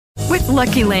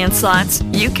Lucky Land Slots,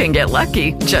 you can get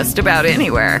lucky just about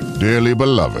anywhere. Dearly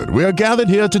beloved, we are gathered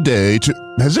here today to...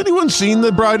 Has anyone seen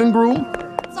the bride and groom?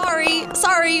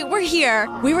 Sorry, we're here.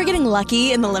 We were getting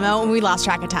lucky in the limo and we lost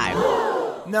track of time.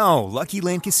 No, Lucky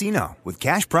Land Casino, with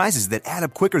cash prizes that add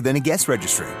up quicker than a guest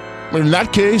registry. In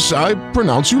that case, I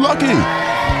pronounce you lucky.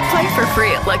 Play for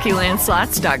free at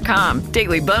LuckyLandSlots.com.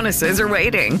 Daily bonuses are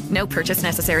waiting. No purchase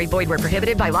necessary. Void where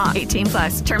prohibited by law. 18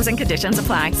 plus. Terms and conditions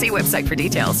apply. See website for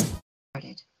details.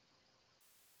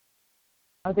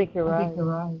 I think you're right. I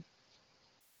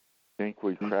think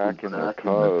we crack in their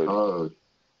code.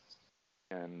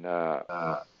 And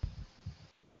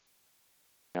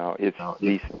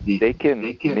they can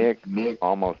mix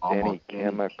almost any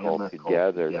chemical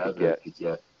together to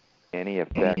get any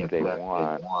effect they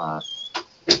want.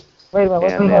 Wait a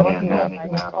minute, and then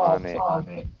have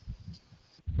atomic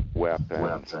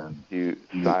weapons to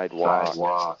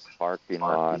sidewalks, parking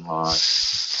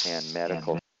lots, and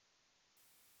medical.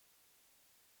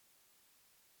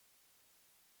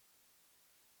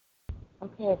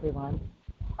 Okay, everyone.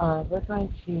 We're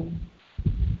going to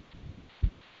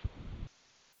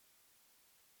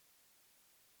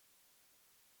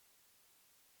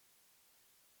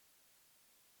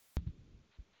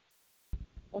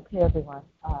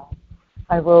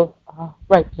I will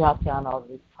write down all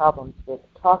these problems with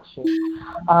TalkShoe.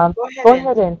 Go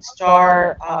ahead and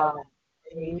star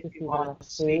if you want to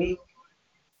speak.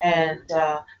 And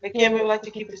again, we would like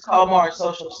to keep this call more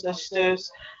social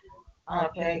sisters.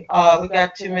 Okay, we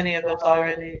got too many of those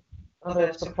already,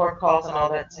 other support calls and all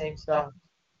that same stuff.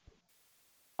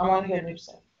 I want to hear new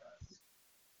stuff.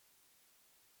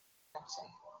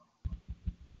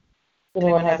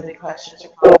 Anyone have any questions or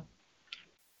comments?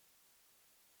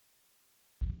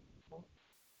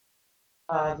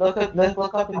 Look up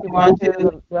if you want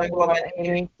to.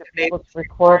 Aiming to be able to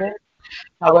record it.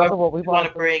 However, what we want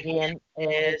to bring in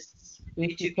is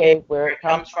B2K, where it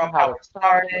comes from, how it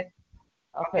started.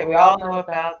 Okay, we all know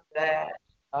about that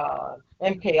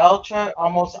MK Ultra,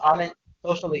 almost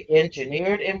socially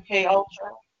engineered MK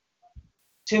Ultra.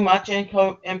 Too much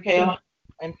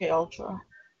MK Ultra.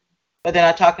 But then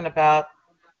I'm talking about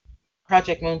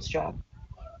Project Moonstruck.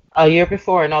 A year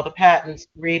before, and all the patents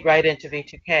read right into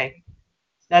V2K.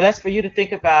 Now that's for you to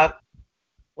think about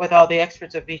with all the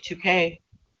experts of V2K,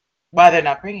 why they're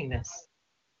not bringing this.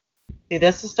 See,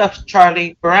 this is stuff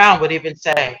Charlie Brown would even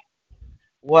say,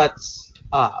 what's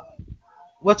up?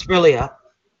 What's really up?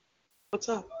 What's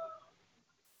up?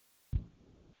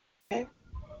 Okay.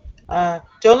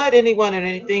 Don't let anyone or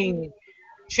anything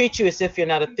treat you as if you're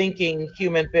not a thinking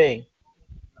human being.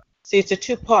 See, it's a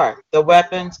two-part. The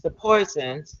weapons, the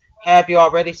poisons, have you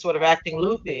already sort of acting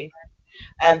loopy.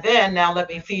 And then now let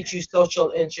me feed you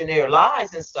social engineer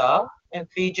lies and stuff, and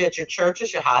feed you at your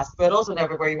churches, your hospitals, and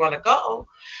everywhere you want to go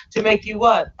to make you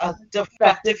what? A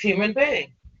defective human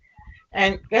being.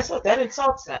 And guess what? That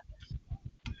insults them.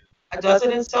 It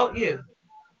doesn't insult you.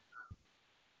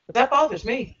 But that bothers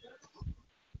me.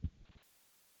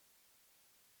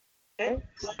 Okay?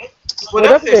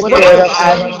 Whatever they're scared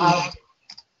of,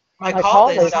 my call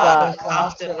is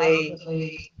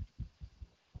constantly,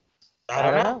 I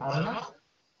don't know.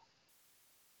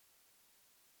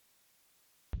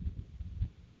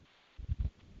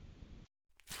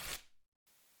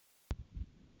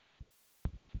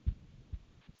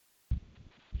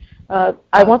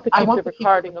 I want to keep the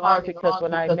recording on because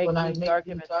when I make these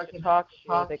arguments to talk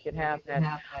show, they can have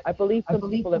that. I believe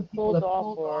some people have pulled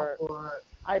off, or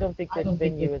I don't think this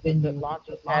venue is a good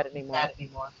launching pad anymore.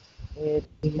 It's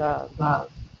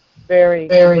very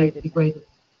degraded.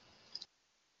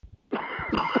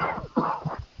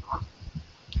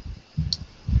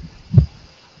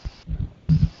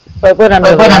 But what I'm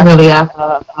really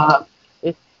after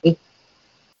is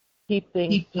keep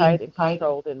things tight and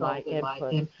controlled in my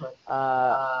input.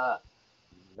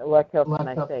 What else can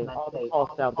I say? All the calls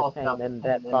sound the same, and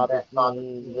that bothers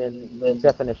me when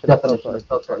definition of social.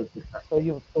 So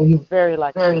you very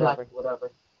likely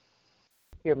whatever.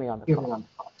 Hear me on the call.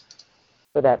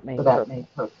 For that main purpose.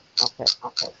 Okay.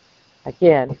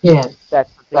 Again, that's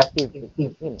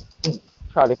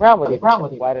Charlie Brown would even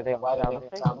say, why do they all sound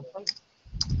the same?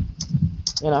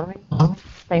 You know what I mean?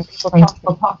 Same people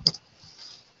talking.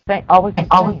 Always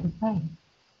the same.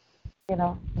 You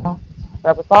know,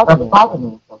 that was bothering me.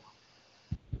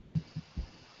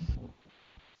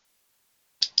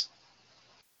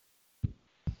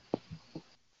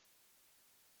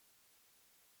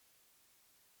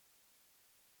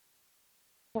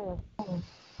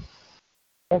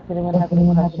 Does anyone have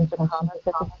any questions or comments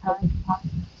at this time?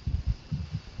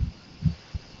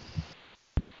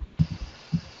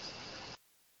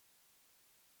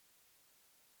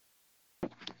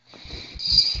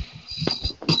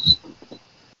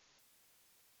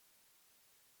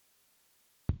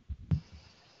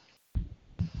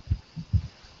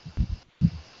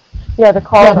 Yeah, the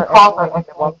calls are echoing.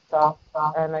 They won't stop,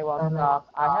 and they won't stop.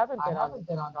 I haven't been on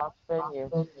the Knox venue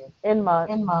in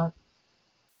months.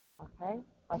 Okay,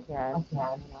 again.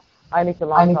 I need to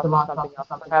launch off of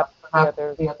something else. Perhaps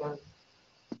the others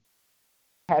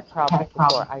had problems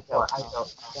before. I don't know.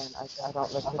 Again, I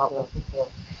don't listen to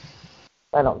it.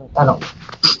 I don't listen.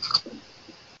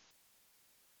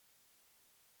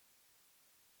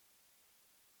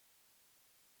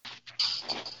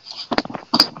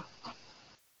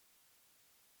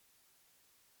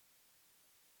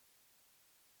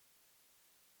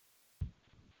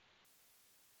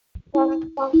 We're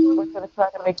going to try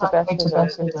to make the best of the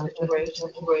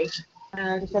situation.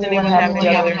 Does anyone have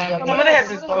any other? Someone that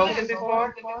hasn't spoken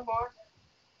before.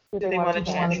 Do they want to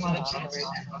chat?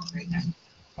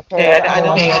 Okay,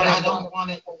 I don't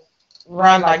want it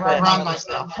run like that. Run like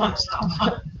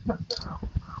that.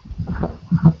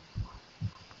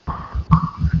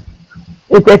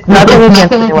 It's nothing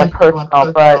against anyone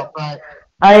personal, but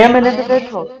I am an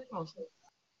individual.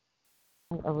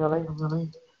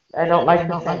 Really? I don't like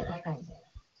to think.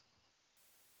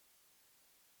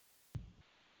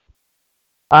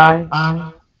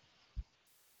 I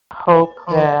hope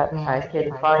that I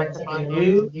can find something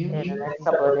new in the next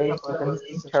couple of days because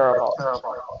it's terrible.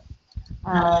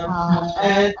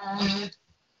 And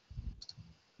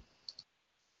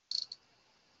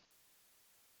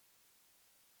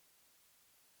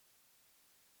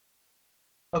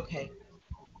okay.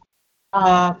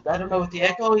 I don't know what the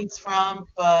echo is from,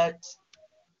 but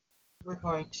we're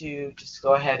going to just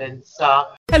go ahead and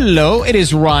stop. Hello, it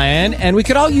is Ryan, and we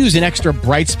could all use an extra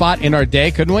bright spot in our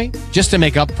day, couldn't we? Just to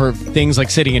make up for things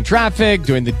like sitting in traffic,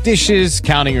 doing the dishes,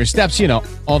 counting your steps,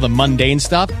 all the mundane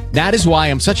stuff. That is why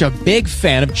I'm such a big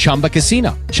fan of Chumba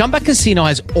Casino. Chumba Casino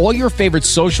has all your favorite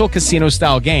social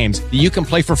casino-style games that you can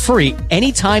play for free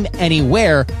anytime,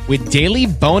 anywhere with daily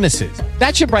bonuses.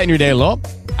 That should brighten your day a little.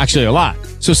 Actually, a lot.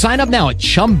 So sign up now at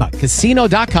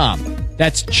ChumbaCasino.com.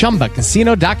 That's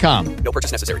ChumbaCasino.com. No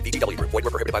purchase necessary. VGW Group. Void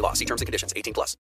where prohibited by law. See terms and conditions. 18+.